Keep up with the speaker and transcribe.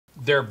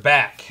They're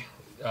back.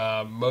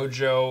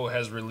 Mojo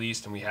has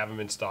released, and we have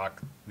them in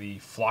stock, the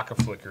Flock of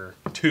Flicker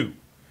 2.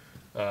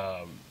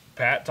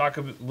 Pat, talk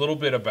a little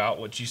bit about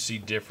what you see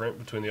different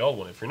between the old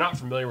one. If you're not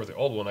familiar with the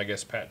old one, I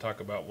guess, Pat, talk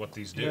about what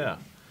these do. Yeah.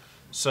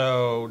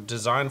 So,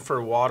 designed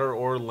for water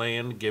or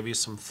land, give you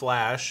some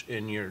flash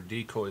in your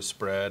decoy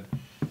spread.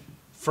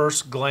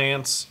 First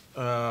glance,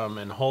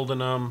 and holding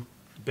them,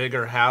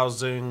 bigger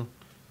housing.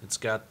 It's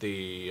got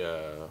the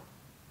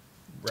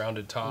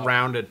Rounded top.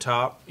 rounded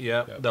top.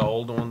 Yep. The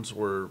old ones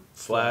were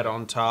flat Flat.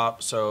 on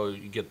top, so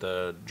you get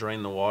the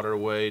drain the water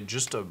away.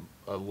 Just a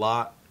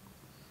lot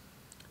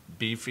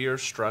beefier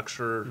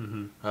structure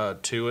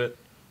to it.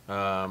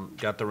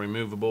 Got the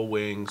removable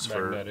wings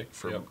Magnetic,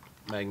 for yep.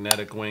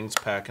 magnetic wings,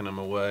 packing them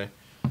away.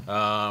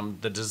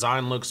 The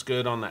design looks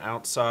good on the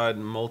outside.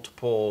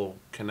 Multiple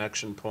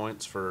connection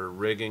points for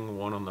rigging,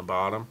 one on the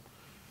bottom.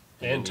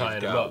 And then tying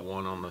you've them got up.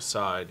 one on the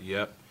side.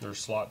 Yep. There's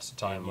slots to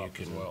tie And them you up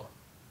as can- well.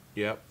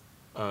 Yep.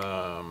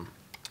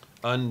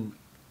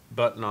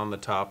 Unbutton on the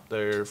top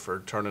there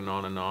for turning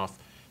on and off.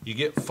 You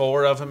get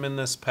 4 of them in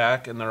this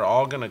pack, and they're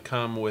all going to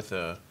come with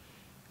a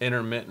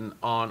intermittent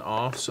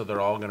on-off, so they're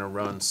all going to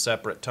run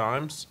separate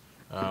times.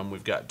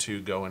 We've got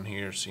 2 going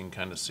here, so you can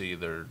kind of see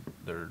they're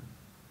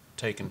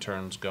taking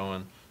turns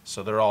going.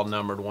 So they're all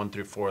numbered 1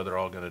 through 4. They're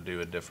all going to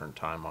do a different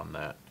time on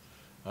that.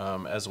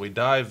 As we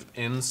dive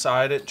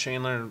inside it,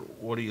 Chandler,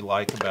 what do you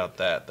like about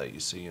that you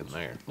see in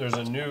there? There's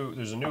a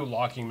new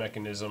locking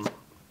mechanism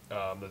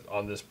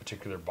on this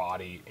particular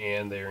body,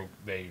 and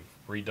they've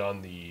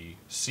redone the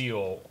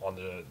seal on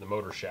the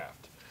motor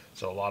shaft.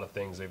 So a lot of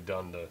things they've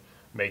done to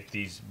make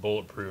these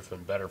bulletproof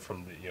and better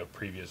from the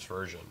previous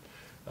version.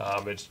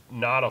 It's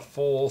not a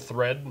full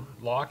thread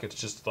lock. It's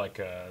just like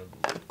a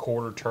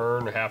quarter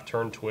turn, half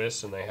turn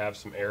twist, and they have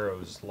some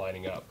arrows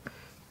lining up,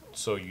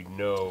 so you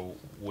know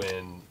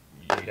when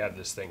you have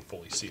this thing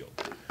fully sealed.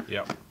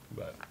 Yep.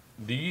 But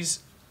these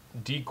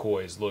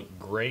decoys look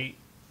great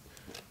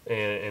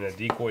in a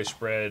decoy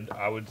spread.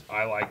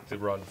 I like to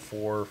run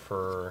 4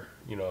 for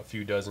a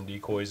few dozen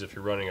decoys. If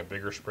you're running a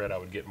bigger spread, I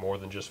would get more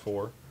than just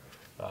 4.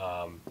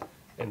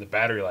 And the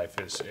battery life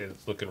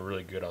is looking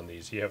really good on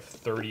these. You have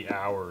 30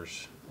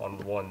 hours on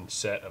one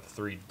set of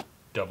 3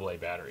 AA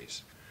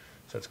batteries,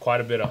 so it's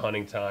quite a bit of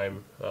hunting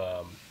time.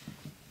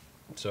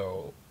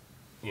 So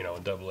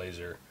and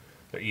AA's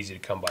they're easy to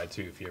come by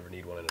too if you ever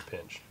need one in a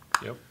pinch.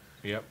 Yep.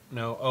 Yep.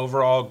 No,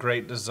 overall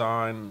great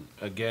design.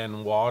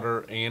 Again,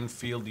 water and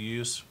field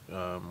use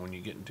when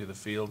you get into the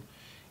field,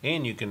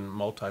 and you can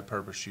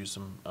multi-purpose use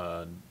them.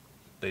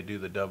 They do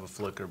the dove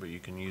flicker, but you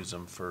can use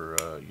them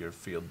for your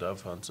field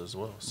dove hunts as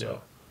well. So Yeah.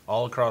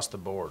 all across the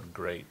board,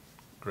 great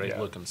Yeah.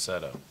 looking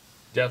setup.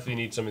 Definitely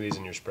need some of these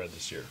in your spread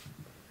this year.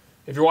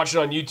 If you're watching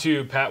on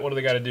YouTube, Pat, what do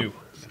they got to do?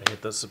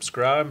 Hit the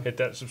subscribe. Hit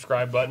that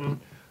subscribe button.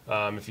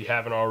 If you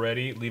haven't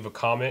already, leave a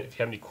comment. If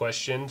you have any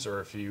questions,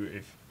 or if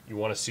you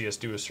want to see us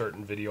do a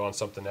certain video on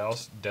something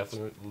else,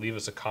 definitely leave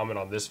us a comment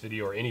on this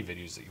video or any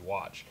videos that you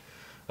watch.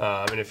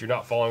 And if you're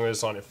not following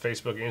us on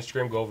Facebook and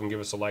Instagram, go over and give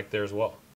us a like there as well.